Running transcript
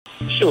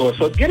Sure.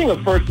 So getting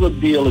a first look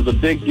deal is a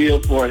big deal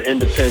for an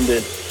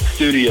independent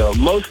studio.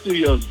 Most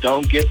studios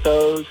don't get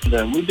those.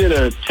 Then we did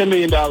a $10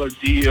 million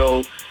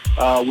deal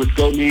with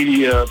Go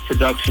Media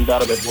Productions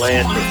out of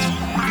Atlanta.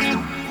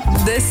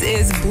 This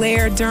is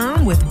Blair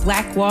Durham with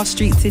Black Wall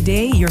Street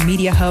Today, your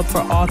media hub for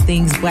all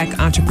things Black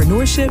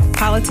entrepreneurship,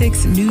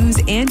 politics, news,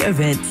 and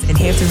events in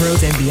Hampton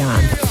Roads and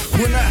beyond.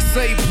 When I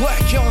say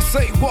black, y'all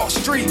say Wall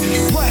Street.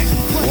 Black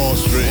Wall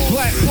Street.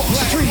 Black Wall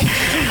Street.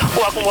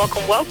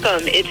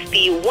 Welcome. It's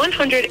the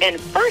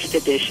 101st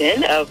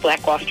edition of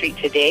Black Wall Street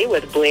Today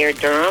with Blair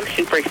Durham.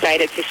 Super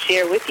excited to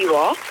share with you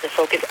all the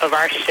focus of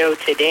our show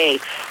today,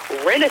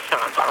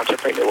 Renaissance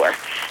entrepreneur.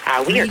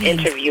 We are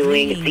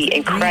interviewing the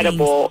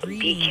incredible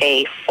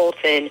BK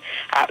Fulton.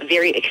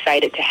 Very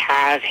excited to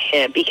have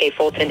him. BK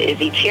Fulton is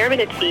the chairman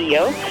and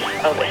CEO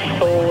of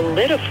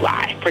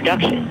Solidify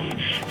Productions.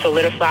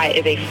 Solidify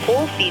is a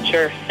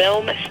full-feature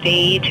film,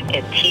 stage,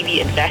 and TV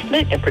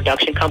investment and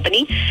production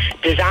company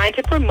designed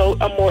to promote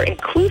a more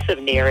inclusive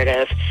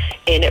narrative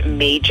in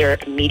major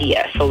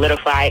media.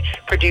 Solidify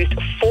produced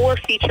 4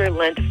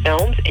 feature-length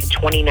films in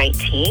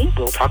 2019.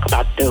 We'll talk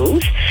about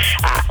those.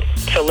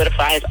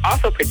 Solidify has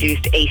also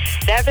produced a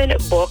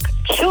 7-book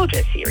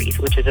children's series,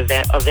 which is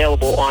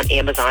available on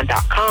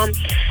Amazon.com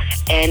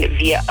and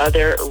via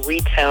other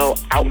retail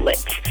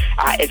outlets.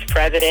 Its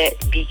president,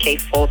 BK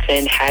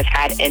Fulton, has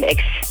had an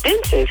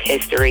extensive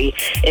history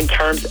in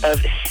terms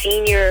of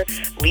senior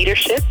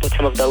leadership with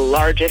some of the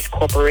largest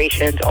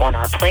corporations on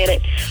our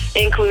planet,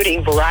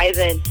 including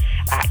Verizon,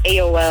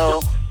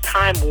 AOL,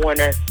 Time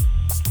Warner,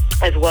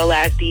 as well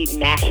as the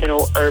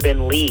National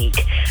Urban League.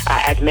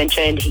 As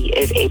mentioned, he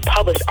is a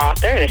published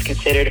author and is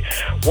considered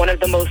one of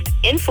the most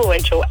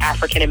influential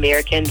African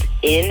Americans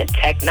in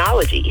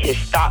technology. His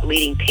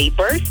thought-leading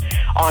papers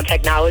on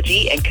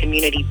technology and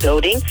community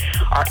building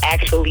are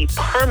actually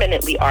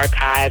permanently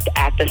archived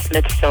at the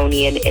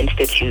Smithsonian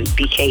Institute.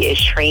 BK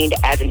is trained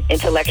as an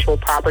intellectual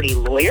property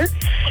lawyer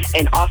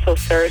and also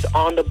serves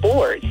on the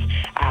boards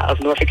of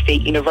Norfolk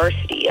State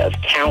University, of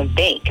Town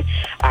Bank,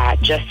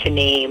 just to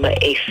name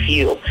a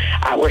few.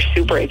 We're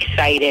super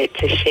excited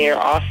to share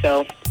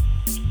also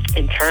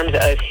in terms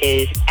of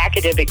his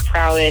academic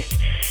prowess.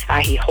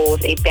 He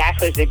holds a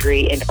bachelor's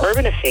degree in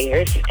urban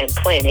affairs and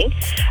planning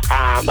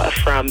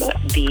from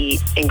the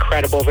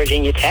incredible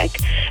Virginia Tech,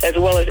 as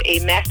well as a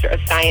Master of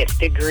Science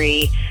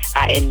degree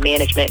in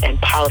management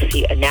and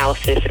policy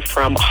analysis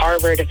from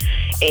Harvard,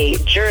 a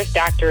Juris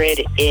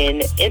Doctorate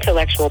in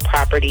intellectual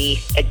property,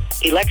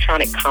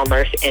 electronic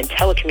commerce, and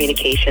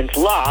telecommunications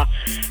law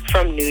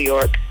from New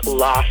York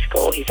Law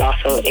School. He's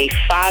also a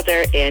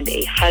father and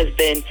a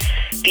husband.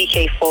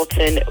 BK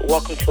Fulton,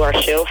 welcome to our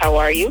show. How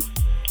are you?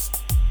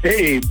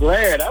 Hey,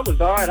 Blair, that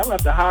was all right. I'm going to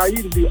have to hire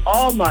you to do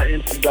all my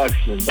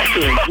introductions. I'm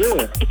doing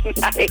good.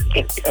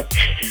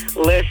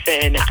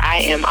 Listen,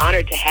 I am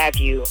honored to have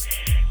you.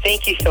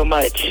 Thank you so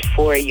much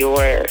for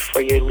your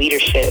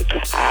leadership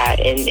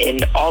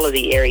in all of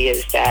the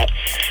areas that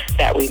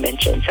we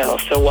mentioned.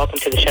 So welcome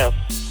to the show.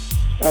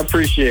 I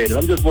appreciate it.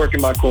 I'm just working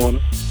my corner.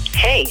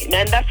 Hey,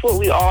 and that's what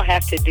we all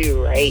have to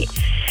do, right?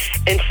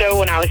 And so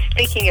when I was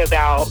thinking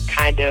about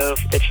kind of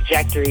the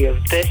trajectory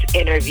of this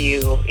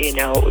interview, you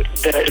know,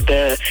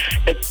 the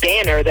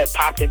banner that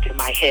popped into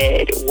my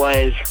head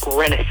was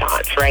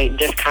Renaissance, right?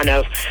 Just kind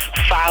of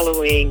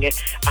following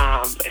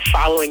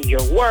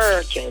your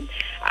work and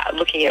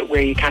looking at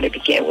where you kind of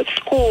began with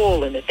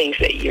school and the things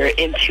that you're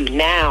into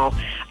now.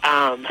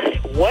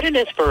 What an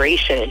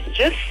inspiration.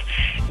 Just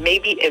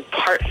maybe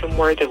impart some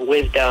words of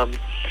wisdom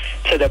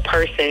to the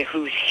person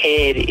whose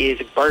head is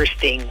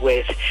bursting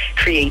with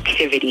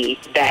creativity,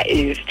 that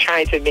is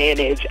trying to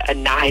manage a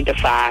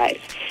 9-to-5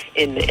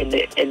 in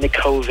the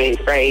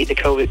COVID, right? The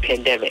COVID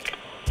pandemic.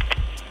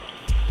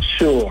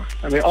 Sure.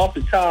 I mean, off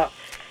the top,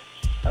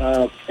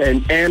 a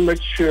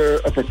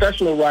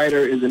professional writer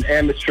is an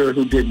amateur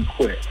who didn't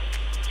quit.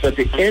 So at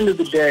the end of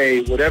the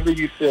day, whatever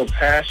you feel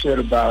passionate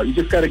about, you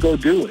just got to go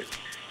do it.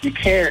 You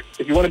can't,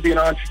 if you want to be an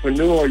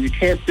entrepreneur, you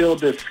can't build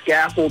this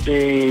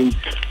scaffolding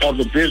of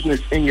a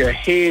business in your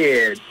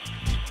head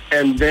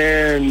and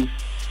then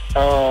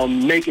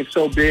make it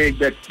so big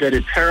that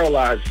it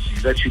paralyzes you,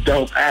 that you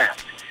don't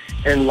act.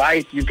 In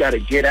life, you've got to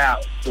get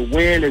out. The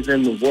win is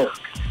in the work.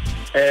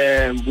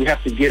 And we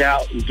have to get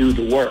out and do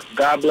the work.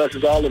 God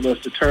blesses all of us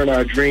to turn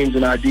our dreams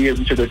and ideas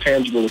into their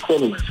tangible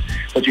equivalents.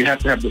 But you have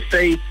to have the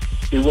faith,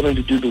 be willing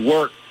to do the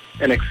work,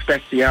 and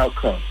expect the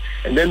outcome.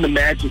 And then the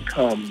magic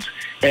comes.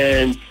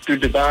 And through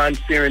divine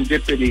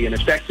serendipity and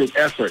effective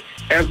effort,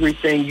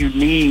 everything you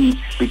need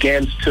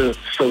begins to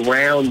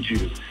surround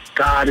you.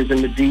 God is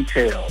in the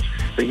details.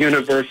 The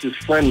universe is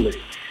friendly.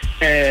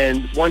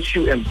 And once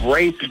you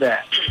embrace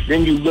that,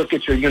 then you look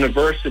at your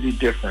university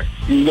different.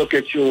 You look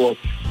at your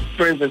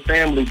friends and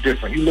family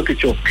different. You look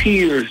at your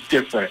peers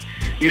different.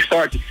 You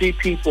start to see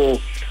people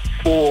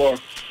for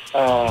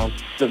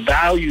the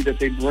value that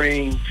they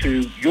bring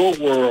to your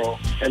world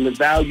and the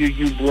value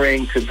you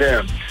bring to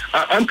them.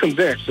 I'm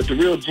convinced that the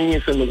real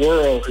genius in the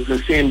world is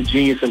in seeing the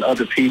genius in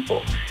other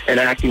people and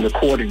acting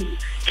accordingly.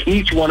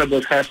 Each one of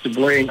us has to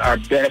bring our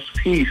best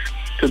piece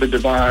to the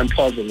divine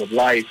puzzle of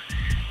life,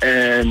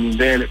 and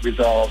then it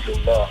resolves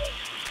in love.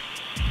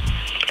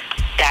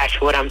 That's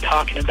what I'm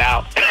talking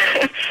about.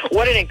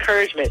 What an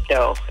encouragement,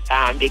 though,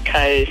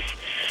 because,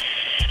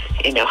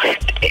 you know,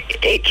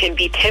 it can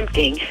be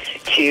tempting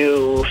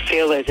to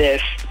feel as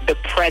if the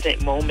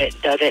present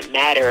moment doesn't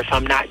matter if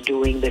I'm not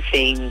doing the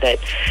thing that,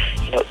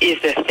 you know,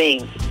 is the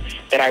thing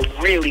that I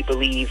really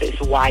believe is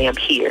why I'm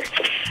here.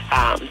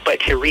 But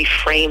to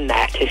reframe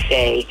that, to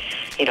say,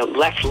 you know,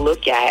 let's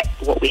look at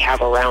what we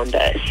have around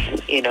us.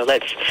 You know,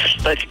 let's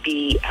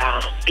be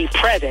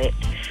present,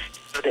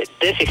 so that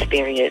this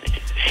experience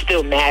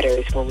still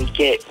matters when we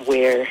get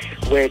where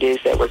it is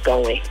that we're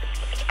going.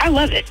 I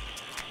love it.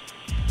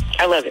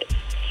 I love it.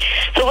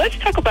 So let's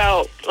talk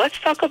about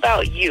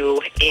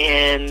you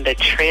and the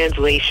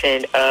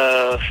translation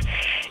of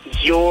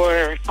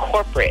your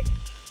corporate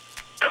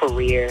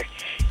career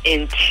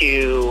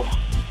into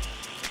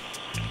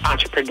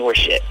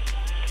entrepreneurship.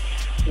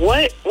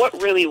 What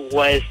really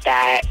was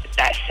that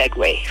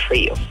segue for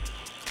you?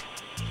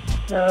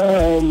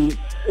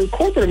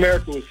 Corporate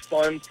America was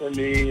fun for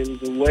me. It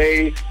was a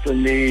way for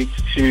me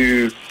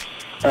to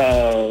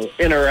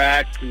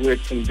interact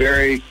with some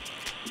very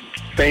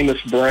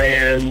famous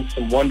brands,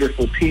 some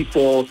wonderful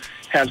people,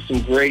 have some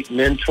great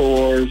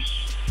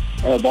mentors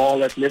of all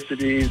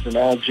ethnicities and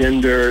all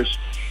genders.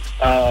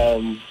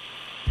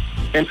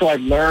 And so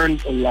I've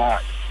learned a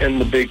lot in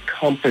the big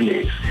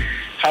companies.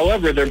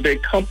 However, they're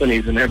big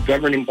companies and have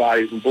governing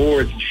bodies and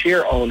boards and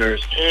share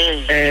owners.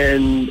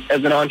 And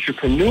as an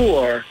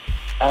entrepreneur,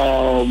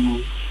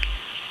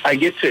 I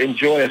get to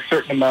enjoy a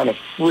certain amount of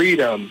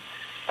freedom.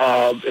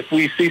 If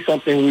we see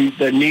something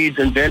that needs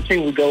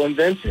inventing, we go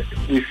invent it.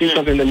 If we see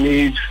something that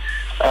needs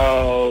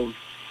our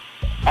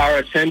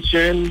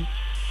attention,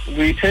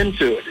 we tend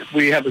to it. If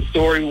we have a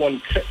story we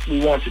want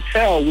to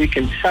tell, we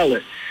can tell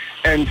it.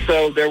 And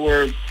so there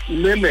were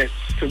limits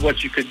to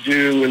what you could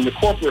do in the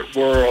corporate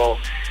world.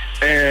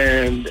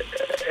 And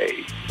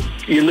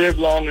you live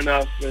long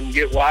enough and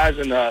get wise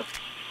enough,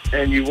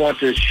 and you want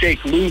to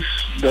shake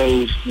loose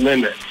those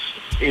limits.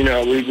 You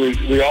know,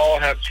 we all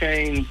have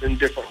chains in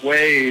different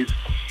ways,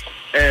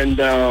 and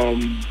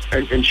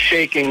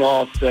shaking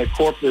off that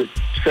corporate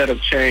set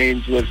of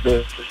chains was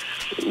the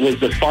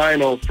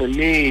final for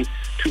me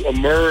to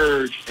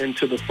emerge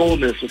into the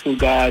fullness of who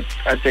God,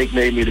 I think,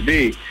 made me to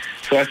be.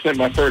 So I spent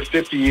my first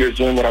 50 years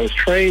doing what I was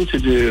trained to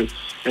do,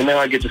 and now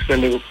I get to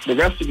spend the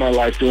rest of my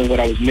life doing what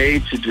I was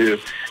made to do,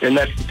 and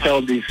that's to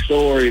tell these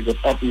stories of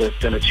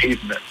uplift and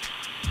achievement.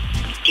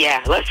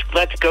 Yeah, let's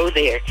go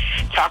there.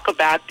 Talk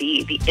about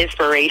the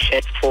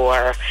inspiration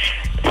for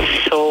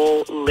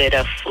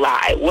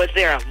Solidifly. Was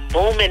there a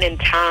moment in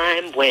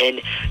time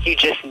when you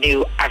just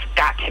knew, I've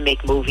got to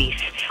make movies,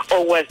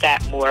 or was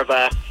that more of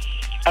a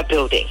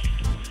building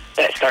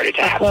that started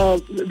to happen?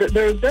 Well,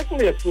 there was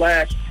definitely a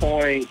flash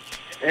point,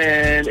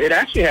 and it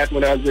actually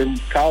happened when I was in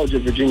college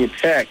at Virginia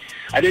Tech.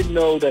 I didn't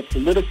know that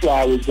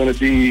Solidifly was going to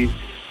be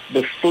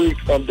the fruit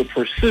of the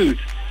pursuit.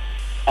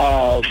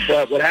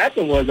 But what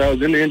happened was I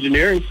was in the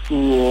engineering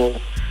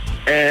school,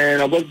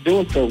 and I wasn't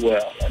doing so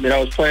well. I mean, I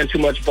was playing too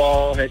much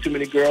ball, had too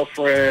many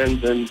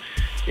girlfriends, and,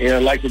 you know,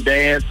 like to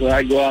dance. So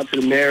I'd go out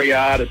to the Marriott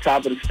at the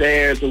top of the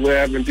stairs or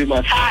wherever and do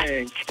my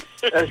thing.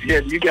 That's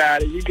it. You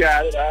got it.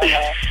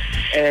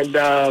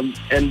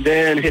 And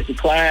then hit the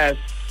class,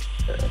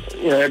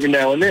 every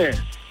now and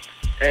then.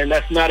 And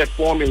that's not a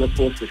formula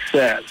for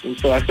success. And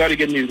so I started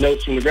getting these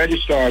notes from the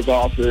registrar's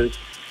office,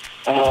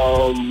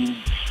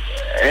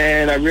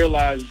 and I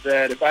realized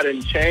that if I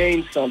didn't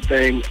change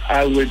something,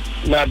 I would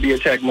not be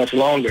at Tech much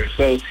longer.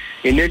 So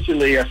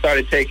initially, I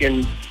started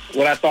taking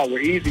what I thought were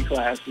easy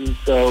classes.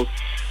 So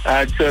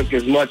I took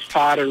as much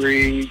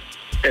pottery,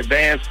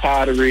 advanced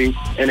pottery,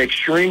 and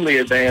extremely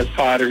advanced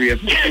pottery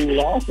as the school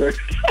offered.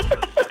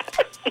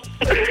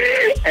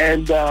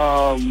 And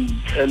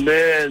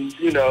then,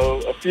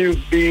 a few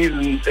B's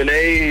and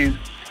A's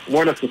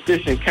weren't a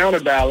sufficient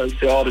counterbalance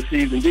to all the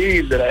C's and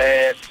D's that I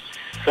had.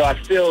 So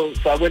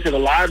I went to the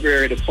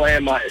library to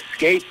plan my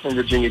escape from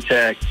Virginia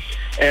Tech,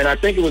 and I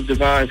think it was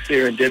divine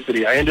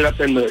serendipity. I ended up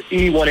in the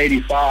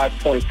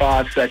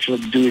E185.5 section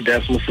of the Dewey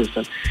Decimal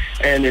System.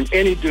 And in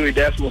any Dewey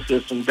Decimal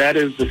System, that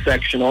is the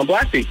section on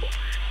black people.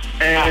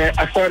 And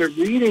I started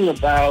reading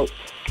about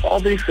all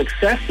these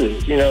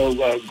successes,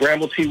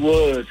 Granville T.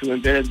 Woods, who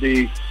invented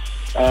the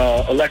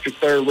electric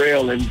third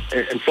rail and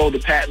sold the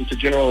patent to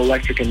General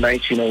Electric in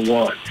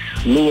 1901.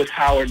 Lewis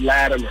Howard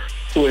Latimer,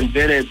 who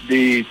invented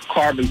the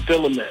carbon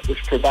filament,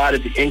 which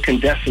provided the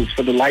incandescence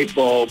for the light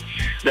bulb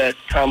that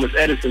Thomas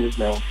Edison is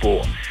known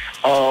for.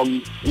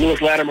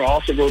 Lewis Latimer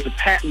also wrote the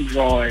patent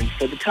drawings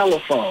for the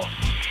telephone,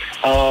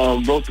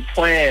 wrote the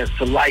plans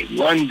to light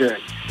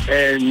London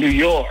and New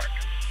York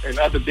and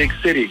other big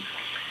cities.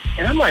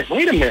 And I'm like,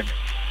 wait a minute.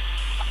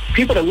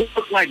 People that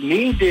look like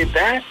me did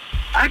that?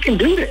 I can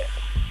do that.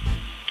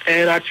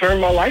 And I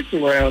turned my life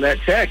around at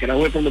Tech, and I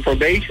went from the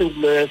probation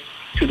list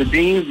to the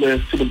dean's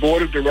list to the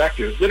board of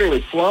directors,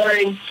 literally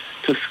flying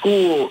to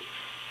school,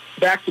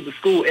 back to the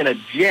school in a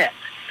jet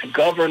to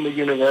govern the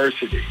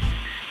university.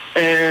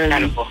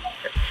 And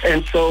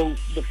And so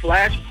the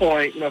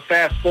flashpoint,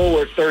 fast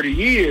forward 30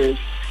 years,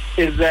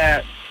 is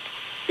that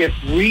if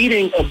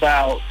reading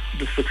about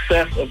the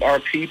success of our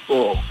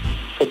people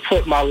could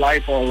put my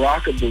life on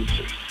rocket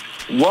boosters,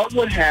 what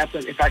would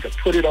happen if I could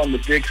put it on the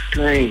big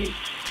screen,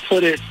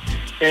 put it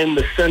in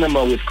the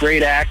cinema with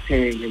great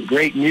acting and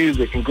great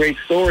music and great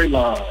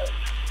storylines,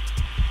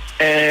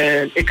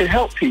 and it could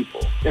help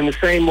people in the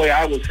same way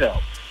I was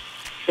helped.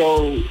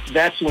 So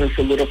that's when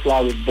Solidify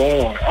was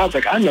born. I was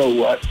like, I know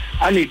what,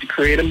 I need to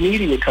create a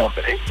media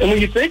company. And when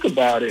you think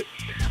about it,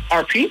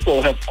 our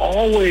people have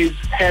always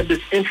had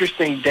this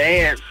interesting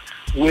dance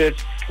with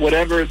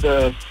whatever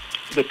the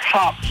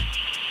top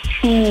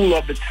tool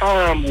of the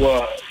time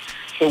was.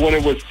 So when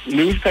it was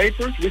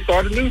newspapers, we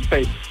started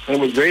newspapers. When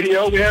it was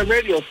radio, we had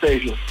radio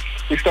stations.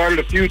 We started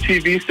a few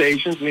TV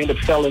stations. We ended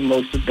up selling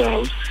most of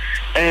those.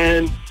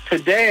 And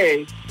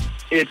today,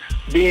 it's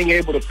being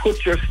able to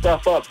put your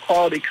stuff up,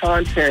 quality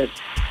content,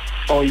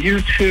 on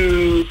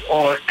YouTube,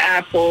 on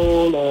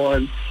Apple,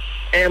 on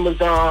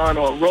Amazon,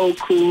 on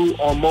Roku,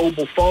 on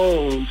mobile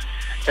phones.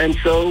 And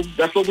so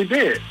that's what we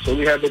did. So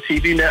we have a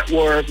TV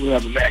network. We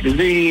have a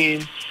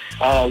magazine.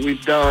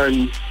 We've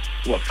done,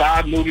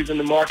 5 movies in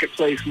the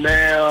marketplace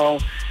now.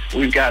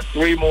 We've got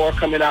 3 more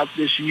coming out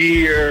this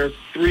year,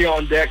 3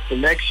 on deck for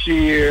next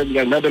year. We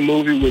got another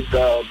movie with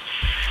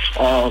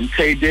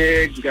Taye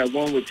Diggs. We got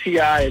one with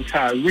T.I. and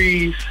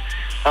Tyrese.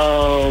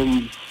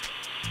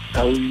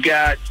 We've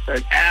got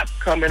an app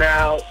coming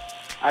out.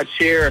 I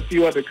chair a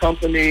few other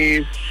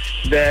companies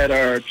that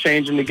are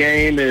changing the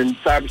game in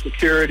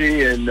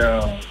cybersecurity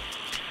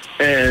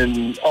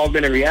and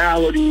augmented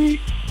reality.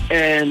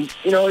 And,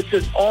 it's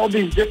just all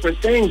these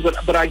different things.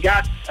 But I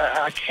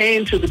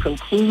came to the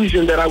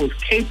conclusion that I was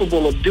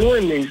capable of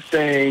doing these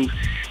things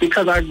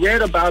because I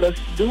read about us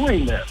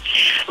doing them.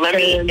 Let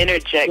me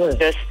interject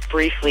just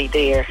briefly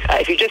there.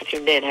 If you just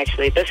tuned in,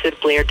 actually, this is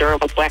Blair Durham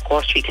with Black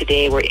Wall Street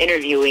Today. We're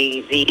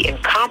interviewing the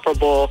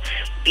incomparable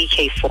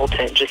B.K.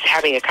 Fulton, just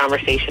having a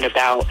conversation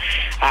about,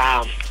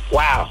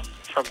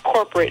 from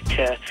corporate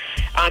to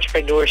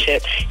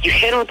entrepreneurship. You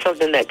hit on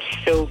something that's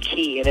so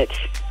key, and it's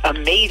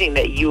amazing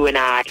that you and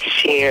I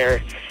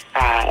share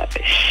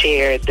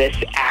this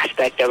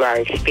aspect of our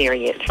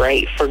experience,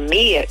 right? For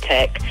me at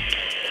Tech,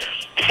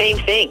 same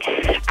thing.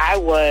 I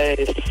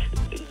was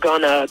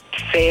gonna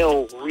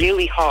fail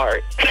really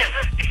hard.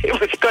 It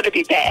was gonna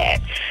be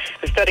bad. I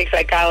was studying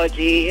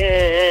psychology,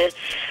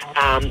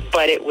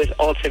 but it was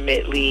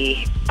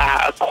ultimately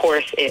a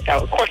course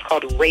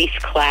called Race,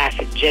 Class,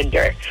 and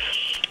Gender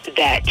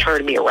that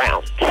turned me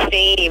around.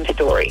 Same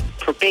story.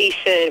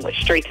 Probation, went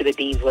straight to the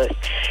dean's list.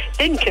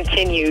 Didn't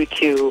continue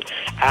to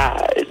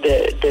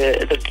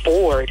the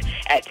board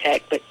at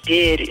Tech, but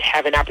did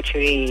have an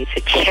opportunity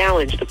to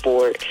challenge the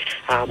board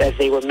as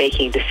they were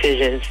making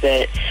decisions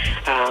that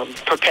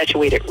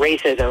perpetuated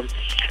racism.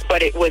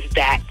 But it was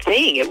that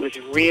thing. It was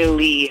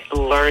really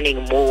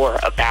learning more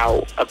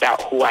about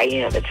who I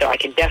am. And so I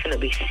can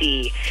definitely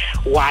see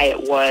why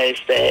it was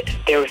that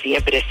there was the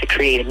impetus to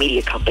create a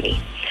media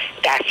company.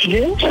 That's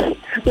huge. Yeah.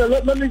 So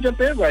let me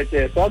jump in right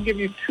there. So I'll give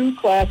you 2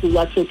 classes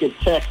I took at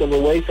Tech that were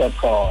wake-up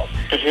calls,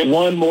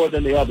 one more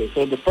than the other.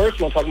 So the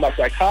first one, talking about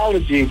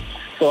psychology,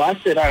 so I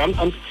said, all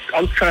right,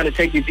 I'm trying to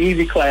take these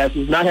easy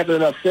classes, not having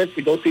enough sense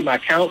to go see my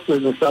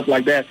counselors and stuff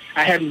like that.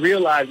 I hadn't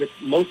realized that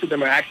most of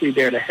them are actually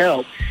there to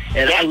help.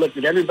 And I looked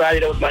at everybody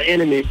that was my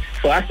enemy.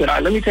 So I said, all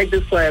right, let me take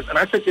this class. And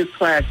I took this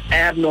class,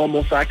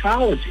 Abnormal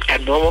Psychology.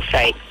 Abnormal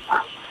Psych.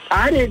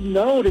 I didn't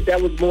know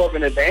that was more of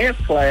an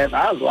advanced class.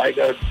 I was like,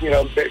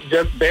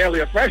 just barely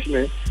a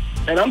freshman.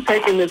 And I'm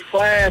taking this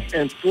class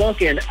and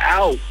flunking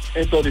out.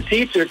 And so the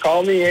teacher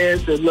called me in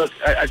and said, look,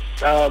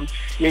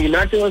 you're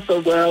not doing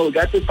so well. We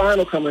got the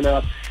final coming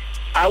up.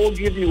 I will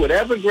give you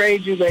whatever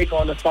grade you make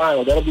on the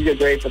final. That'll be your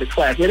grade for the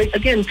class. And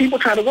again, people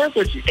try to work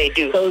with you. They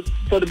do.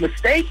 So the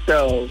mistake,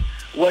 though,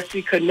 was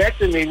she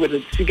connected me with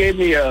she gave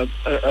me a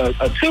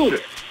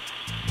tutor.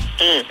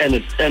 And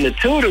the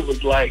tutor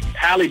was like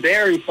Halle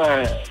Berry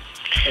fine.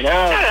 And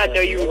I know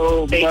you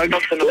would say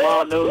something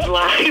along those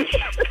lines.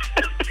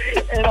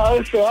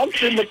 And so I'm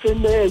sitting up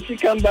in there, and she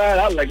come by, and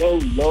I'm like, oh,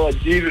 Lord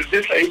Jesus,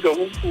 this ain't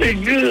going to be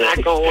good.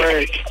 Not going to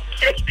work.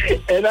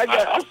 And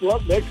I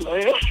flunked that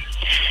class.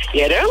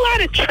 Yeah, there are a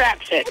lot of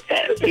traps at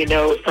that,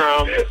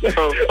 from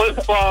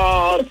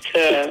football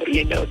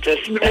to,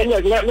 just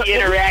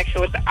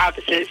interaction with the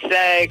opposite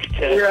sex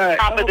to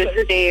top of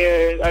the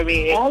stairs. I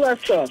mean, all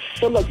that stuff.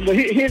 So look, but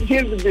here's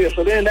the deal.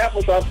 So then I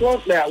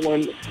flunked that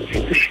one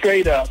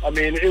straight up. I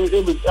mean, it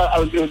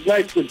was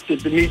nice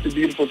to meet the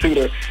beautiful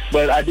tutor,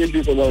 but I did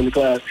do so well in the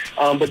class.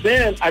 But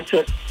then I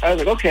was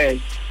like,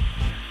 okay,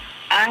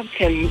 I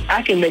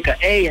can make an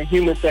A in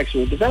human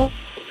sexual development.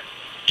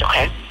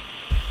 Okay.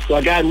 So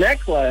I got in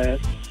that class,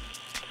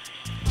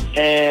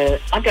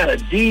 and I got a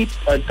D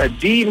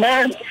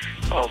minus.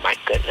 Oh my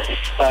goodness!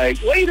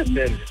 Like, wait a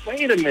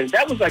minute.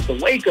 That was like the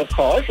wake up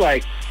call. It's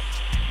like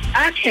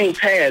I can't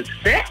pass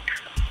sex.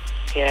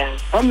 Yeah.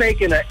 I'm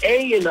making an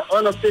A in the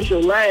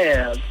unofficial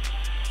lab,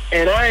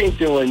 and I ain't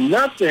doing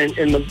nothing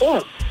in the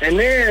book. And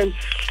then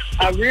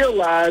I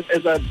realized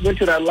as I went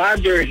to that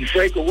library to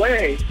break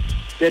away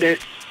that it...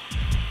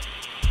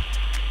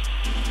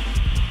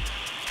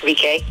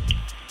 VK,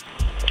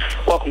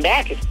 welcome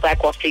back. It's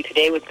Black Wall Street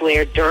Today with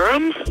Blair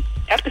Durham.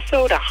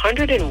 Episode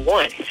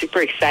 101.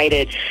 Super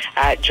excited.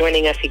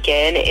 Joining us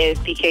again is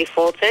BK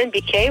Fulton.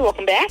 BK,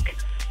 welcome back.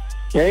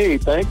 Hey,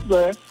 thanks,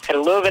 Blair. Had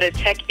a little bit of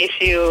tech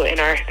issue in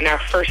our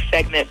first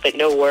segment, but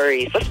no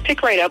worries. Let's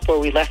pick right up where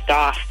we left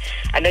off.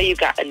 I know you've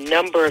got a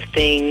number of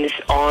things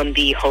on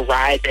the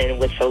horizon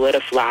with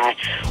Solidifly.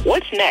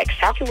 What's next?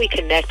 How can we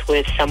connect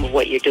with some of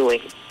what you're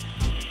doing?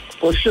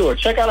 Well, sure.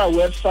 Check out our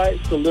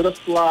website,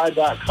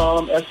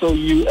 solidifly.com,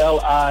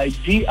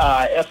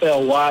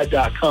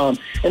 SOULIDIFLY.com.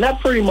 And that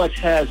pretty much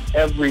has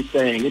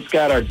everything. It's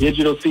got our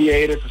digital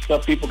theater for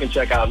stuff people can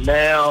check out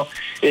now.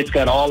 It's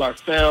got all our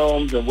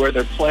films and where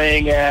they're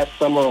playing at.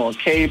 Some are on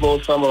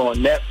cable, some are on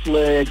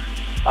Netflix,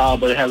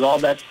 but it has all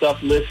that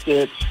stuff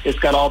listed. It's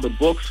got all the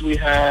books we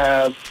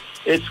have.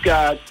 It's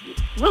got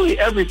really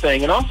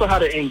everything, and also how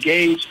to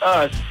engage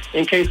us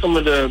in case some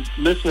of the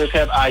listeners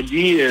have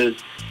ideas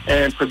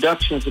and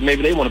productions that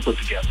maybe they want to put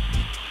together.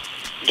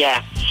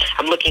 Yeah.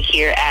 I'm looking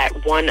here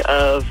at one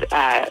of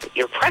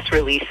your press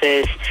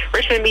releases.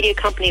 Richmond Media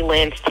Company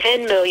lands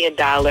 $10 million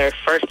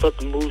first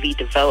look movie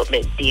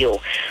development deal.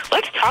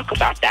 Let's talk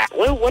about that.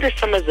 What are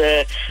some of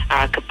the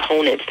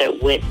components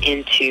that went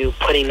into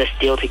putting this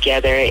deal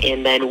together,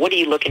 and then what are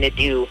you looking to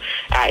do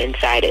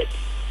inside it?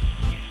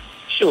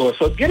 Sure.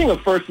 So getting a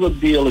first look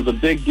deal is a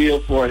big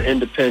deal for an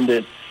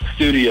independent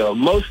studio.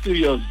 Most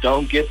studios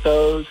don't get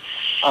those.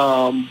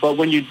 But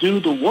when you do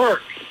the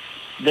work,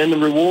 then the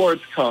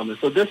rewards come. And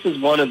so this is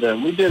one of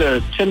them. We did a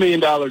 $10 million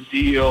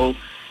deal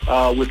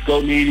with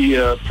Go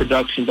Media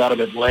Productions out of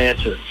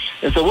Atlanta.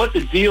 And so what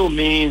the deal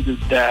means is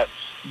that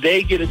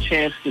they get a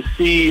chance to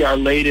see our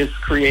latest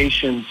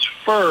creations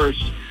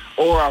first,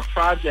 or our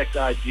project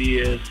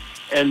ideas,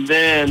 and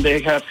then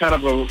they have kind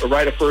of a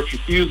right of first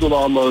refusal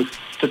almost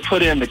to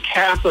put in the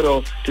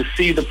capital to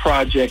see the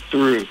project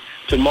through,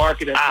 to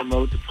market and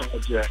promote the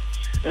project.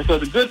 And so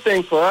the good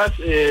thing for us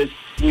is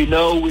we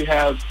know we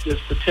have this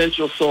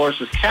potential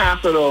source of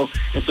capital,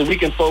 and so we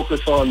can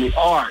focus on the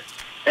art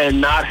and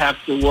not have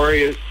to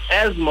worry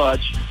as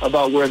much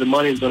about where the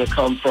money is going to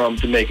come from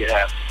to make it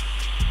happen.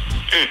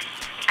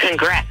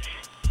 Congrats.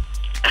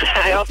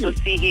 I also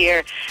see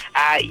here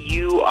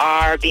you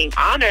are being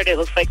honored, it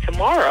looks like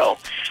tomorrow,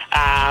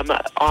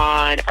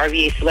 on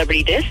RVA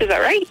Celebrity Dish. Is that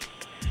right?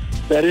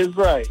 That is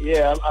right.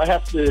 Yeah, I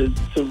have to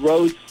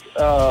roast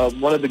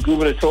one of the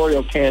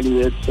gubernatorial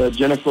candidates,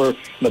 Jennifer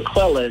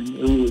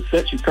McClellan,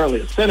 she's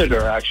currently a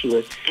senator,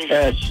 actually.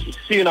 And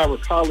she and I were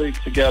colleagues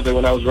together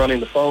when I was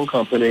running the phone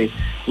company,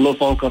 a little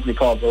phone company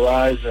called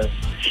Verizon.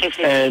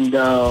 And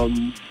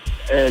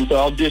so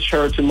I'll dish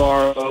her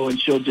tomorrow, and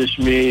she'll dish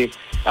me.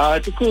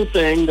 It's a cool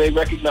thing. They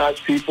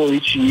recognize people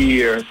each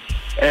year,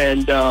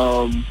 and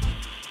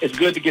it's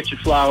good to get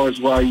your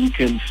flowers while you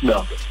can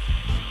smell them.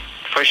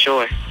 For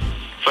sure.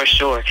 For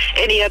sure.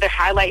 Any other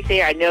highlights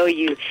there? I know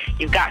you've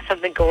got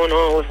something going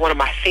on with one of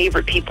my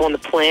favorite people on the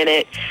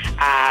planet,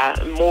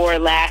 More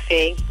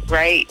Laughing,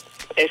 right?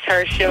 It's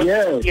her show,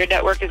 yes. Your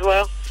network as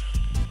well?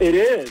 It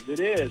is.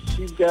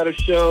 She's got a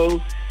show,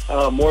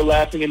 More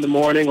Laughing in the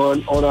Morning,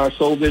 on our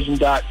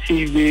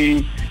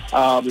soulvision.tv,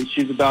 and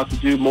she's about to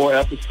do more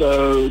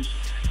episodes.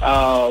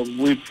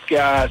 We've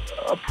got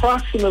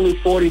approximately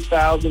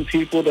 40,000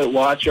 people that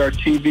watch our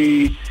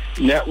TV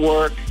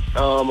network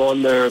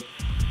on their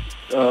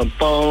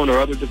phone or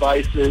other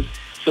devices.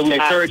 So we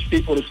encourage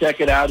people to check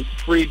it out. It's a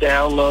free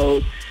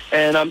download.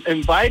 And I'm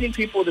inviting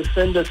people to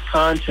send us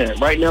content.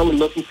 Right now we're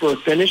looking for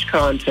finished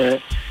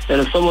content.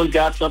 And if someone's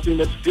got something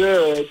that's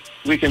good,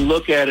 we can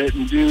look at it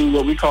and do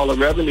what we call a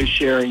revenue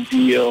sharing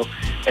deal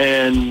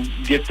and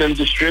get them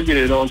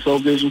distributed on Soul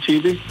Vision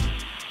TV.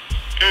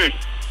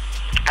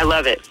 I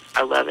love it.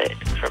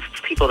 For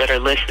people that are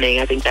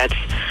listening, I think that's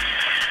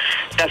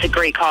a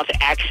great call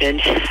to action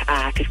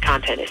because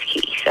content is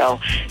key. So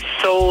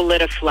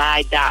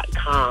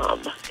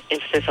Soulidifly.com.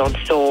 Emphasis on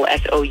soul,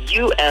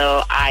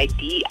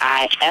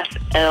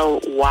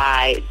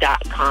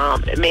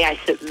 SOULIDIFLY.com. May I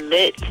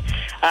submit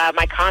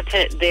my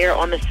content there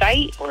on the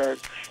site or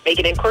make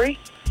an inquiry?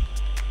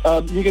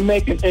 You can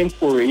make an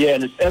inquiry, yeah,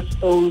 and it's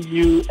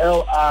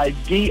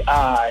SOULIDIFLY,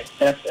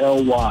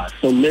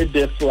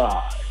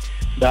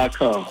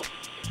 Solidifly.com.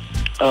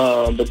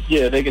 But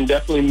yeah, they can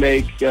definitely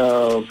make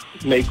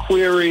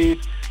queries.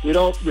 We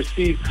don't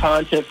receive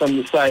content from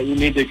the site. We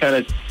need to kind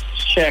of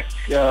check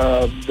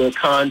the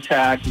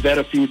contact, vet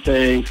a few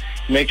things,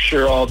 make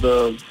sure all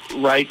the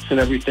rights and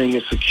everything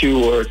is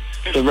secured.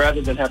 So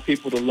rather than have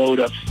people to load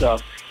up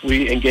stuff,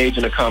 we engage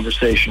in a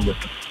conversation with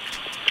them.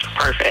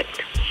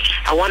 Perfect.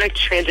 I want to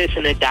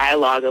transition the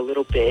dialogue a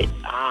little bit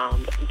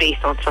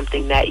based on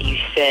something that you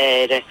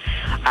said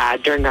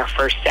during our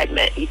first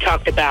segment. You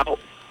talked about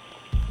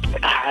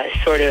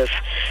sort of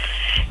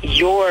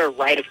your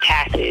rite of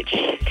passage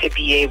to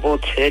be able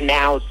to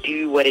now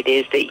do what it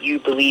is that you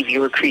believe you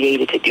were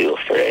created to do.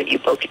 So you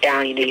broke it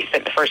down, you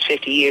spent the first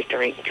 50 years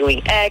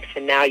doing X,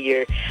 and now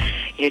you're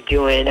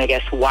doing, I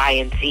guess, Y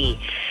and Z.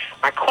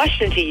 My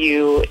question to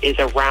you is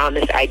around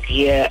this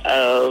idea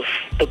of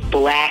the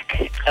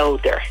Black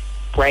elder,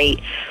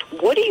 right?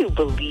 What do you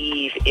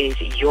believe is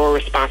your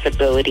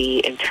responsibility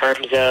in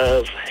terms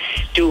of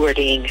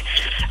stewarding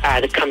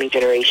the coming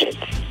generations?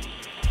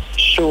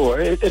 Sure.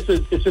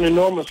 It's an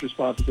enormous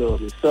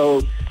responsibility.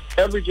 So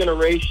every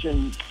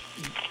generation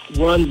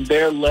runs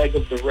their leg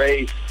of the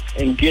race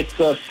and gets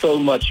us so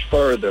much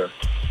further.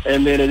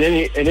 And then at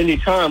any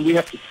time, we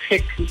have to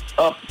pick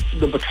up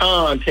the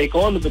baton, take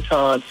on the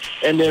baton,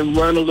 and then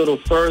run a little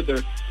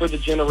further for the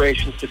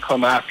generations to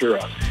come after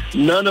us.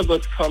 None of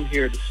us come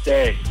here to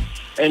stay.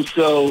 And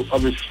so a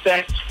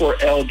respect for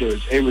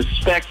elders, a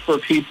respect for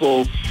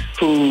people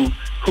who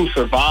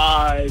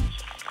survived,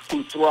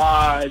 who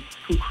thrived,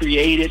 who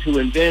created, who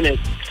invented,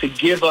 to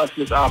give us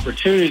this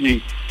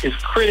opportunity is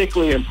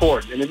critically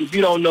important. And if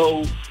you don't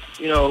know,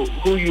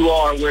 who you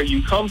are and where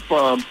you come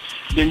from,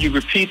 then you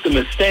repeat the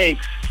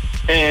mistakes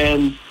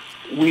and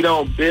we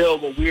don't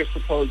build what we're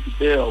supposed to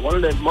build. One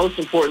of the most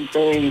important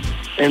things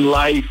in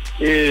life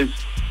is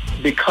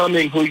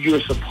becoming who you're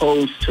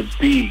supposed to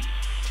be.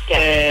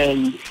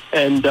 And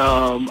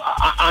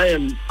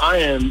I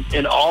am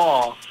in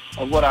awe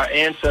of what our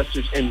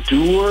ancestors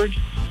endured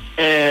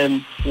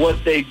and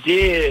what they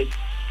did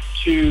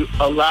to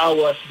allow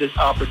us this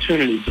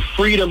opportunity. The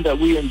freedom that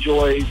we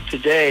enjoy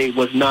today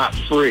was not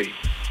free.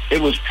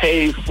 It was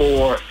paid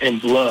for in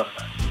blood.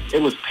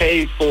 It was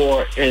paid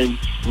for in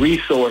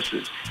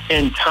resources,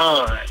 in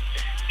time.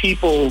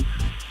 People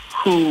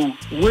who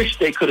wish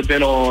they could have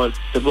been on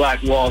the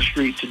Black Wall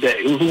Street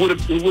today, who would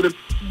have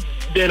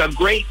been a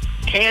great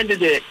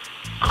candidate,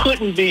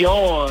 couldn't be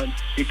on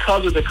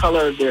because of the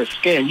color of their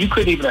skin. You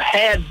couldn't even have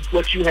had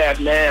what you have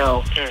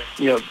now,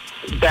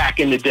 back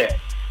in the day.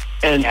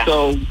 And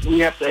so we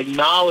have to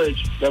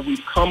acknowledge that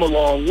we've come a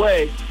long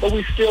way, but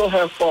we still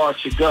have far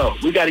to go.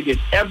 We got to get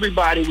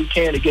everybody we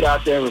can to get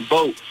out there and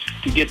vote,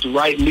 to get the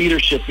right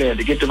leadership in,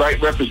 to get the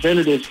right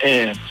representatives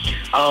in.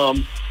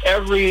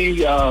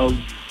 Every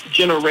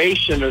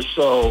generation or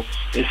so,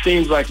 it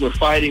seems like we're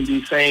fighting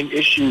these same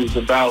issues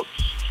about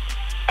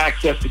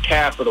access to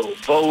capital,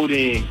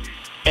 voting,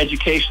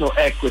 educational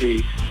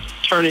equity,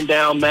 turning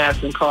down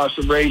mass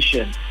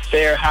incarceration,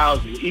 fair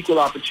housing, equal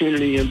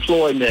opportunity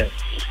employment.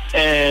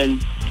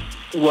 And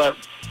what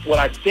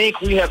I think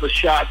we have a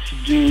shot to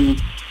do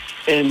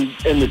in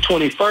the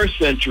 21st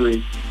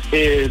century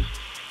is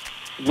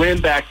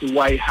win back the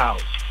White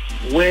House,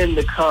 win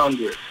the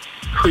Congress,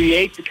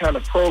 create the kind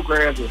of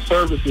programs and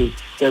services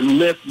that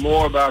lift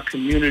more of our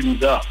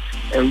communities up,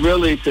 and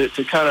really to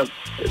kind of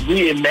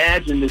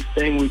reimagine this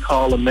thing we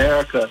call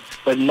America,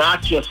 but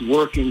not just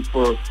working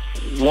for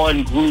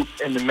one group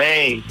in the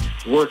main,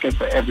 working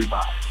for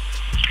everybody.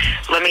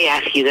 Let me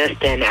ask you this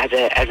then, as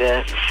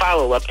a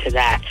follow-up to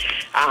that.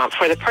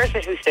 For the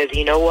person who says,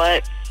 you know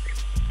what,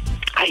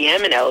 I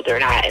am an elder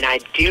and I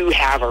do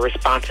have a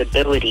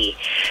responsibility,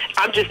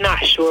 I'm just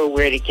not sure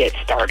where to get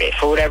started.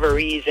 For whatever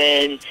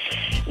reason,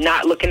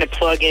 not looking to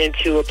plug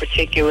into a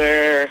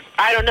particular,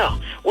 I don't know.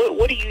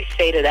 What do you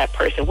say to that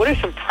person? What are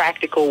some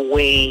practical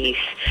ways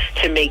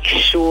to make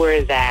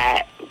sure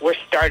that we're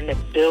starting to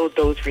build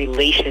those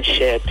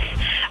relationships,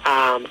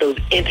 those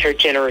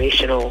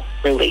intergenerational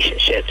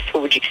relationships?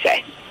 What would you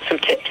say? Some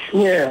tips.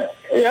 Yeah,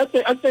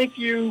 I think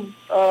you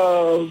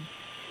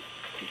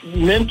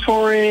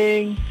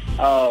mentoring.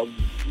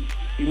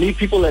 You meet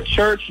people at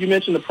church. You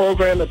mentioned the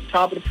program at the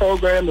top of the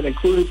program that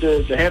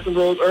included the Hampton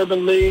Roads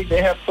Urban League.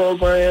 They have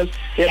programs.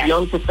 They have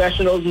young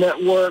professionals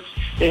networks.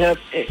 They have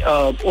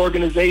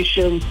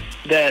organizations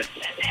that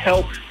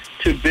help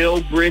to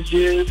build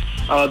bridges.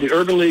 The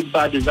Urban League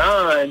by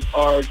design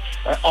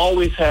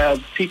always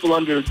have people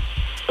under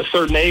a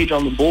certain age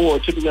on the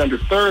board, typically under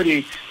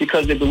 30,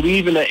 because they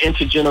believe in that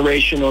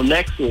intergenerational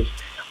nexus.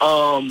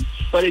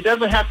 But it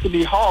doesn't have to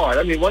be hard.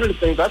 I mean, one of the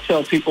things I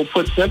tell people,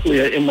 put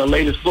simply in my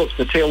latest book,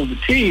 The Tale of the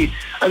Tea,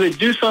 I mean,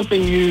 do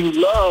something you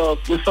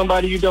love with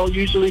somebody you don't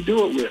usually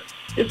do it with.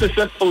 It's as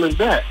simple as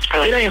that.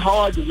 It ain't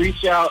hard to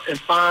reach out and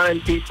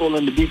find people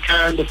and to be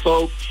kind to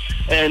folks.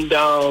 And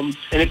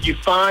if you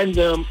find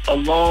them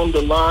along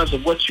the lines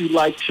of what you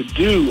like to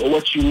do or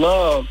what you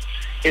love,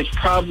 it's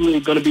probably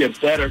going to be a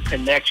better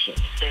connection.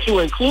 To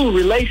include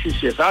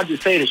relationships, I'll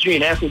just say this. You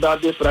ain't asked me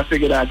about this, but I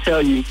figured I'd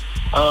tell you.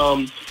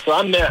 So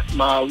I met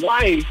my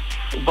wife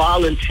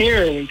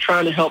volunteering,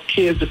 trying to help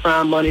kids to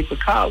find money for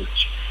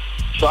college.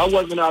 So I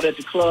wasn't out at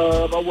the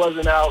club. I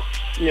wasn't out,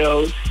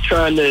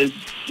 trying to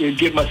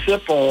get my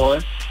sip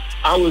on.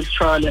 I was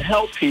trying to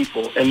help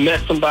people and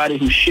met somebody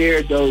who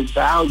shared those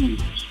values.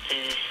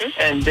 Mm-hmm.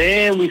 And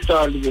then we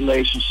started a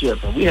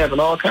relationship, and we having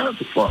all kinds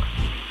of fun.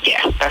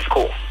 Yeah, that's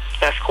cool.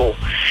 That's cool.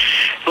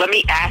 Let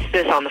me ask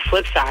this on the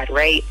flip side,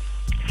 right?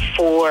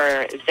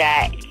 For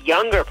that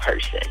younger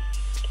person,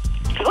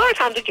 a lot of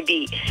times we can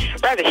be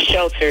rather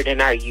sheltered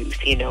in our youth.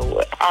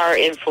 Our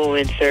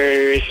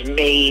influencers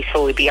may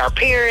solely be our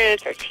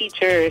parents, our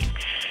teachers.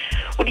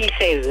 what do you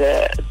say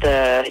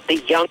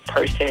the young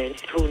person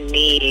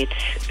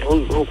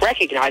who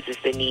recognizes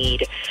the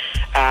need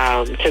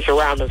to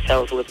surround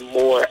themselves with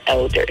more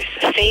elders?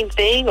 Same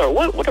thing, or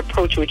what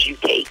approach would you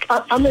take?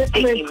 I mean,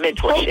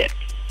 mentorship.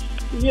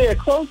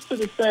 Close to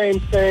the same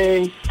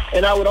thing.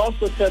 And I would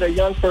also tell a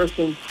young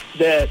person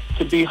that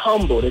to be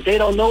humble, that they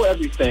don't know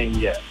everything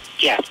yet.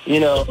 Yeah. You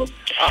know, that's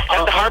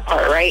the hard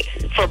part, right?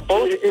 For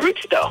both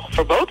groups, though.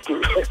 For both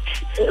groups.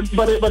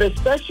 But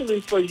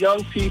especially for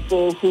young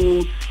people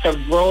who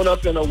have grown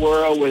up in a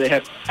world where they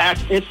have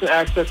instant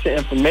access to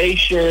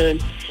information,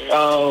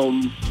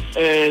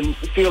 and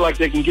feel like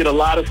they can get a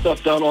lot of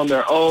stuff done on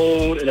their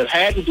own, and have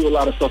had to do a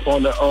lot of stuff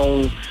on their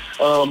own.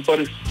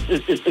 But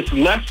it's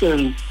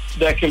lessons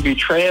that can be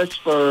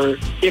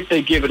transferred if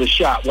they give it a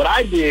shot. What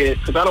I did,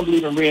 because I don't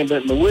believe in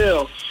reinventing the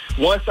wheel,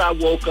 once I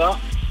woke up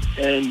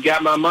and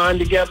got my mind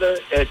together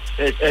at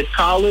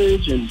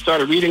college and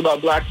started reading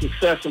about Black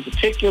success in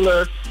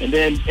particular, and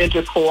then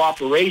into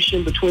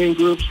cooperation between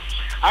groups,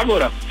 I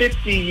wrote a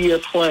 50-year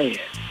plan.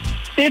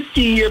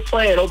 50-year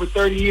plan over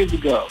 30 years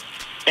ago.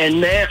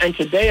 And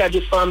today I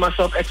just find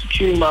myself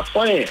executing my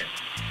plan.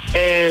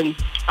 And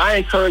I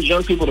encourage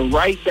young people to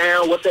write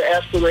down what their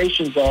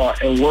aspirations are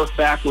and work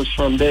backwards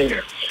from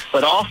there.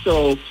 But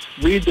also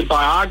read the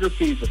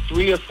biographies of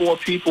 3 or 4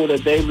 people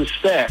that they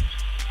respect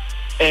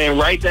and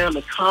write down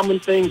the common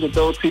things that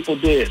those people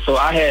did. So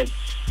I had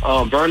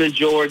Vernon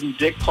Jordan,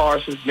 Dick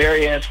Parsons,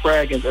 Mary Ann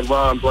Spraggins, and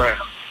Ron Brown.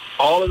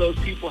 All of those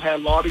people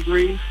had law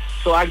degrees,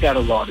 so I got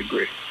a law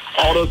degree.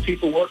 All those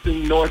people worked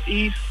in the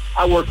Northeast,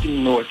 I worked in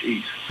the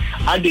Northeast.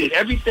 I did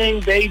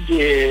everything they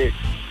did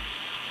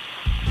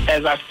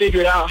as I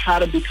figured out how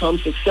to become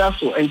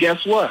successful. And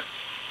guess what?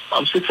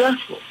 I'm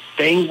successful.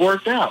 Things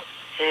worked out.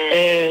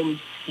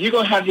 And you're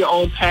going to have your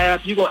own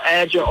path. You're going to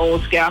add your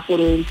own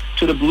scaffolding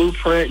to the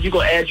blueprint. You're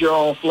going to add your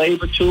own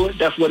flavor to it.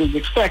 That's what is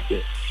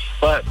expected.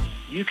 But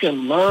you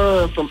can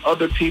learn from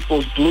other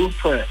people's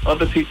blueprint,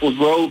 other people's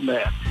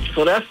roadmap.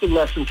 So that's the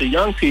lesson to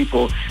young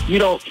people. You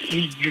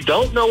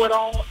don't know it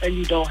all, and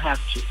you don't have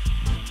to.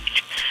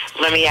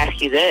 Let me ask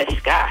you this.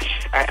 Gosh,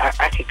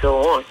 I could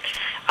go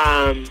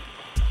on.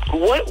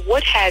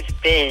 What has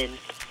been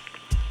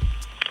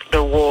the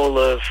role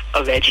of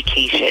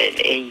education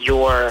in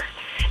your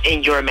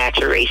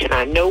maturation?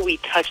 I know we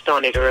touched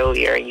on it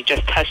earlier, and you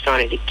just touched on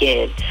it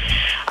again.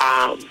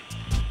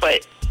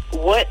 But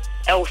what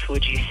else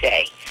would you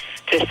say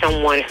to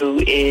someone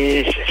who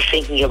is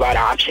thinking about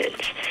options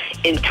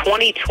in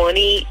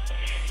 2020?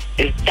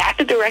 Is that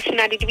the direction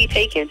that need to be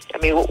taken? I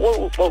mean,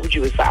 what would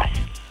you advise?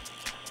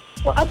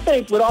 Well, I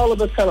think with all of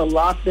us kind of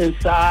locked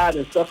inside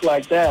and stuff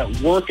like that,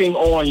 working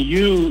on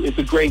you is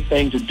a great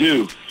thing to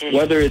do. Mm-hmm.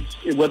 Whether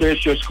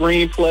it's your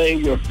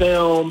screenplay, your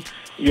film,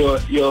 your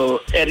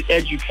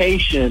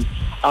education,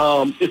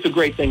 it's a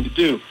great thing to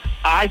do.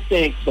 I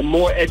think the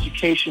more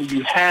education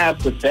you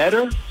have, the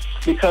better,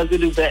 because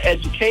it is the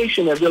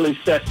education that really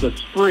sets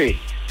us free.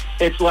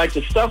 It's like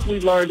the stuff we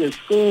learned in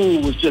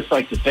school was just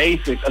like the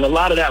basics, and a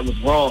lot of that was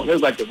wrong. It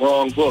was like the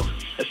wrong book,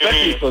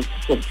 especially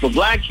for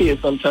Black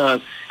kids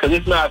sometimes, because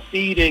it's not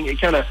feeding.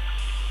 It kind of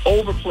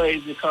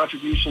overplays the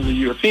contributions of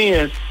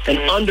Europeans and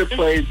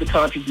underplays the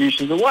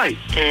contributions of whites.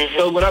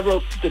 So when I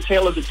wrote The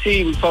Tale of the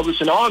Tee, we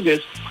published in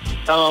August,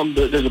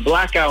 there's a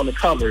black guy on the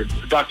cover,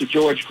 Dr.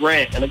 George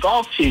Grant, and a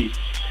golf tee.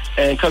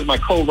 And because my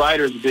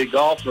co-writer is a big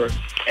golfer,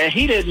 and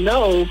he didn't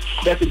know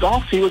that the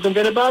golf tee was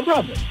invented by a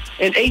brother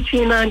in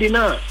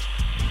 1899.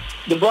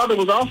 The brother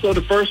was also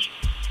the first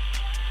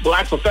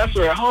Black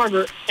professor at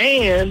Harvard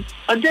and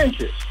a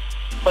dentist.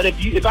 But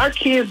if our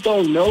kids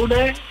don't know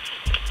that,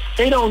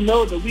 they don't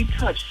know that we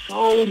touch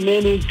so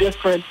many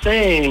different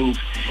things.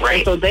 Right.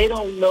 And so they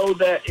don't know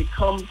that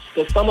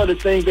that some of the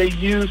things they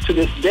use to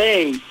this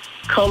day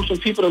comes from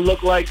people that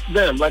look like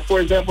them. Like,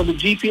 for example, the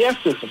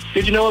GPS system.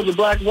 Did you know it was a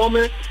Black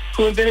woman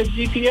who invented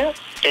GPS?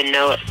 Didn't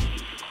know it.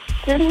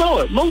 Didn't know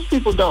it. Most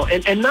people don't.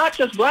 And not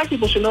just Black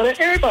people should know that.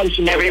 Everybody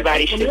should know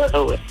Everybody should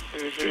know it.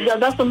 Yeah,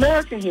 that's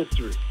American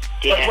history.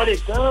 Yeah. But what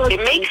it does... It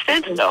makes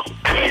sense, though.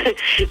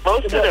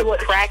 Most of the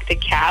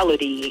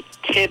practicality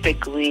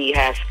typically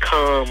has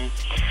come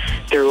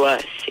through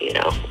us, you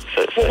know.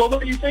 Well,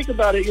 when you think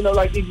about it, you know,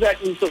 like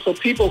exactly, so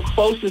people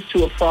closest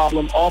to a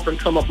problem often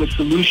come up with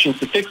solutions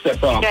to fix that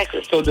problem.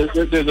 Exactly. So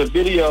there's a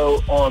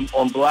video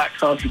on Black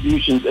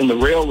contributions in the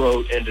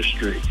railroad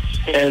industry.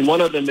 And one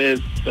of them is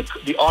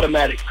the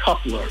automatic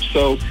coupler.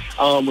 So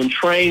when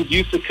trains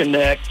used to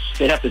connect,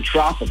 they'd have to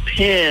drop a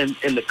pin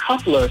in the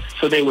coupler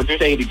so they would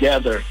stay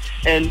together.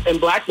 And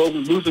Black folks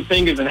would lose their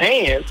fingers and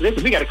hands. They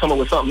said, we got to come up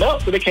with something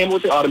else. So they came up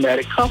with the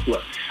automatic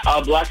coupler.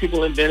 Black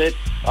people invented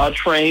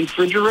train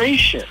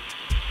refrigeration.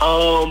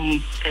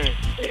 The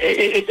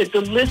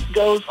list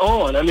goes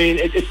on. I mean,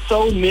 it's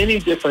so many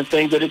different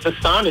things that it's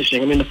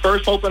astonishing. I mean, the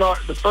first open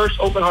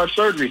heart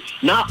surgery,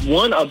 not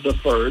one of the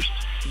first,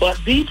 but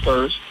the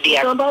first,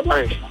 done by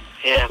Black guy.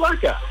 Yeah.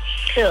 Black guy.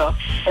 Yeah.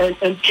 And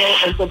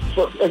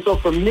so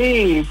for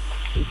me,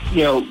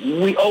 you know,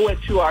 we owe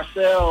it to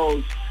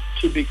ourselves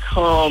to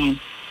become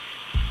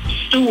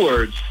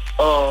stewards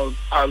of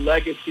our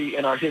legacy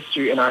and our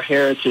history and our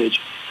heritage.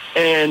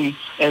 And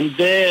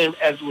then,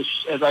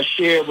 as I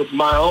shared with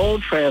my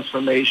own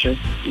transformation,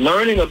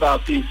 learning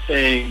about these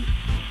things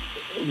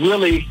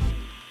really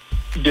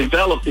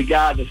developed the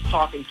guy that's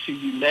talking to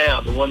you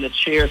now, the one that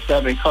chairs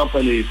 7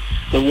 companies,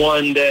 the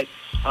one that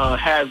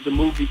has the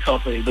movie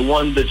company, the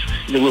one that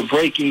we're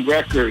breaking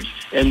records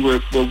and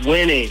we're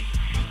winning,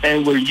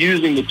 and we're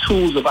using the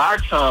tools of our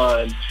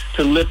time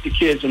to lift the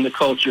kids and the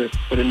culture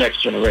for the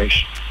next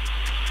generation.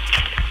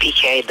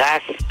 BK,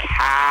 that's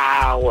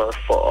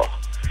powerful.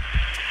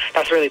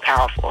 That's really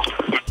powerful.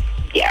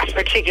 Yeah,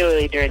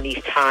 particularly during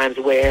these times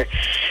where,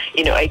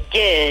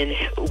 again,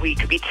 we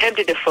could be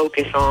tempted to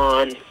focus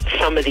on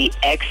some of the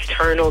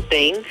external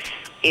things,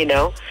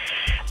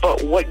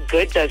 but what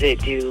good does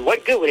it do?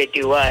 What good would it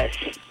do us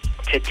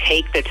to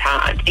take this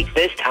time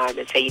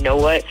and say, you know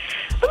what,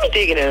 let me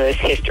dig into this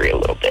history a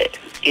little bit.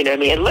 You know what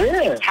I mean? And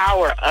let's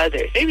empower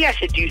others. Maybe I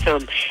should do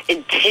some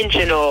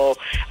intentional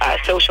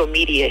social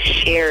media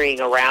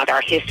sharing around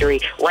our history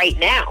right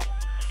now,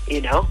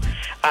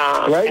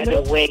 as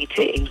a way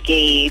to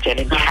engage and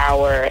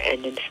empower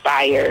and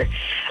inspire.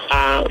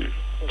 I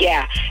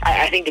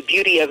think the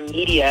beauty of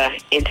media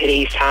in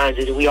today's times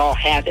is we all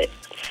have it.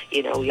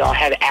 We all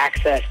have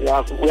access. We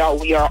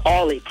are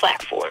all a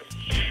platform.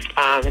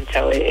 And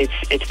so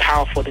it's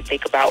powerful to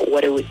think about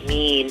what it would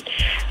mean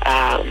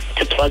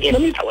to plug in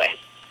that way.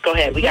 Go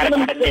ahead. We got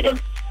about a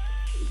minute.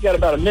 You got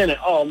about a minute.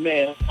 Oh,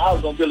 man. I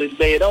was going to really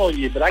lay it on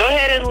you. But Go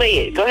ahead and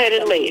lay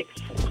it.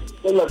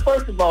 Well, look,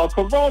 first of all,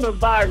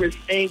 coronavirus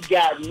ain't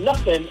got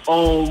nothing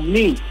on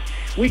me.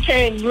 We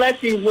can't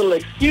let these little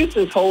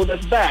excuses hold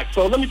us back.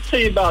 So let me tell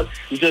you about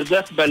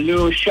Joseph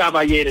Ballou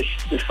Chevalier de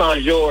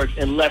Saint-Georges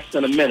in less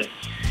than a minute.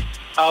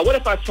 What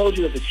if I told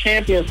you that the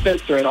champion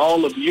fencer in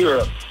all of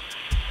Europe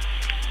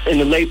in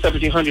the late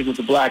 1700s was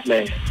a black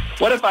man?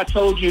 What if I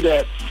told you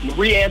that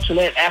Marie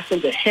Antoinette asked him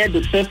to head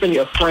the Symphony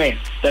of France,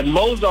 that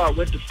Mozart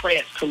went to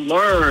France to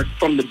learn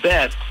from the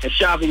best, and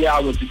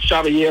Chevalier was the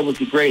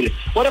greatest?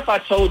 What if I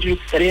told you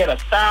that he had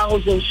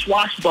 1,000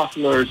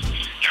 swashbucklers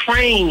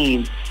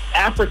trained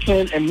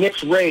African and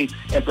mixed race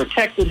and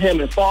protected him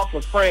and fought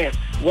for France?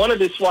 One of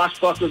his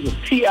swashbucklers was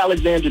T.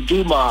 Alexander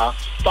Dumas,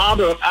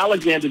 father of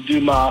Alexander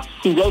Dumas,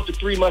 who wrote The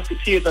Three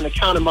Musketeers on the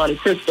Count of Monte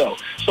Cristo.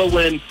 So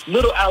when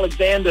little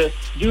Alexander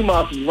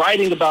Dumas was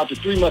writing about the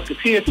Three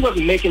Musketeers, he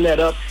wasn't making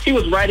that up. He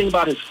was writing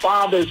about his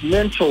father's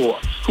mentor,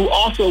 who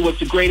also was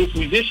the greatest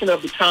musician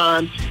of the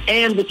time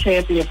and the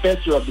champion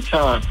fencer of the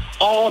time.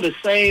 All the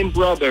same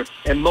brother,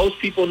 and most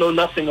people know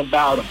nothing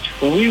about him.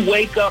 When we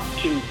wake up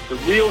to the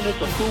realness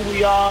of who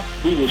we are,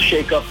 we will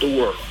shake up the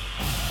world.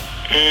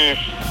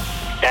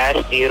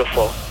 That's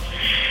beautiful.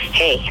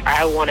 Hey,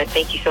 I want to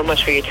thank you so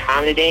much for your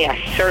time today. I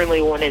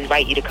certainly want to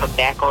invite you to come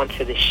back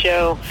onto the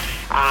show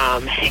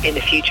in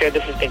the future.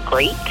 This has been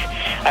great.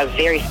 A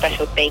very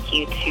special thank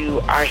you to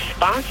our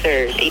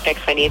sponsors, Apex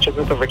Financial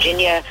Group of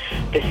Virginia,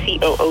 the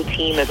COO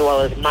team, as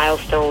well as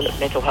Milestone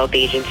Mental Health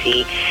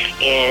Agency,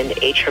 and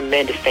a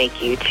tremendous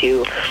thank you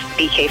to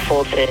BK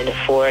Fulton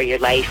for your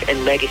life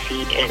and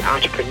legacy and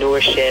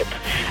entrepreneurship.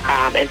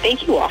 And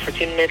thank you all for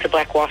tuning in to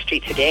Black Wall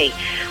Street today,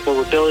 where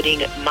we're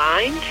building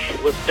minds,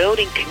 we're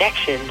building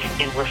connections,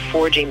 and we're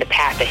forging the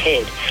path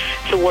ahead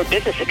toward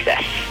business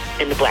success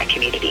in the Black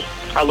community.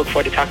 I look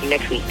forward to talking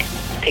next week.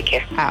 Take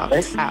care.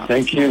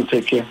 Thank you.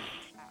 Take care.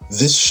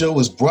 This show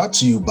is brought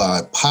to you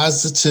by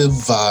Positive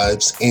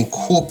Vibes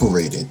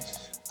Incorporated,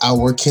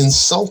 our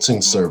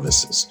consulting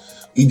services.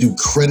 We do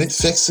credit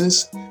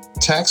fixes,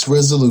 tax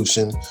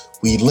resolution,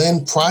 we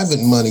lend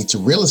private money to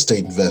real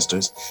estate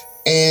investors,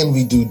 and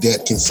we do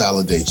debt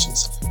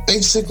consolidations.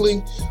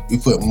 Basically, we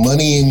put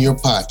money in your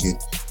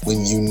pocket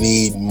when you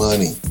need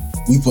money.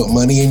 We put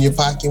money in your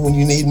pocket when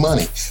you need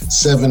money.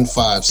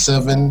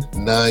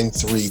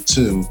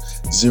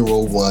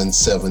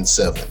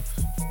 757-932-0177.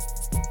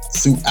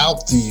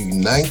 Throughout the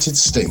United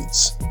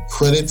States,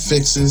 credit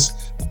fixes,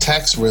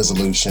 tax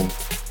resolution,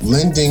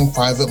 lending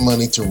private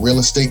money to real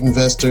estate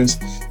investors,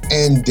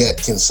 and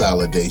debt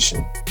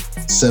consolidation.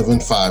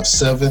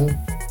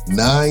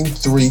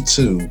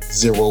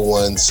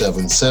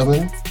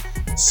 757-932-0177.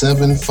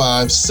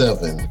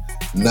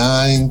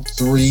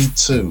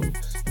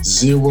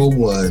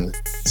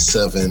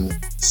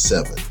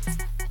 757-932-0177.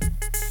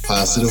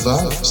 Positive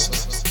Vibes.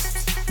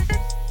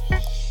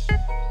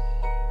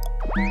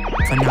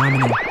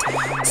 Phenomenal.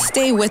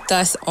 Stay with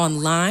us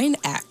online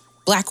at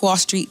Black Wall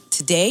Street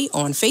Today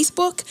on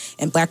Facebook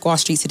and Black Wall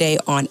Street Today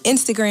on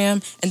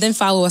Instagram, and then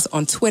follow us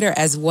on Twitter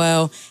as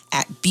well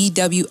at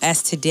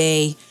BWS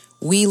Today.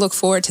 We look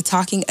forward to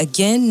talking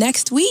again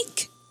next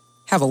week.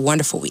 Have a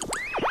wonderful week.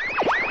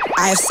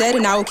 I have said,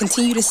 and I will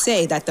continue to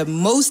say, that the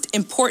most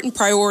important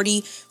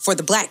priority for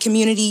the Black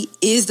community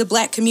is the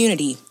Black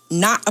community,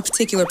 not a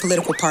particular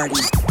political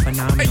party.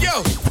 Phenomenal. Hey,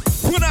 yo,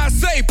 when I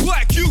say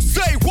black, you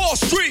say Wall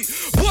Street.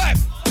 Black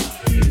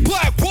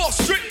Wall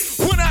Street.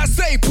 When I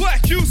say black.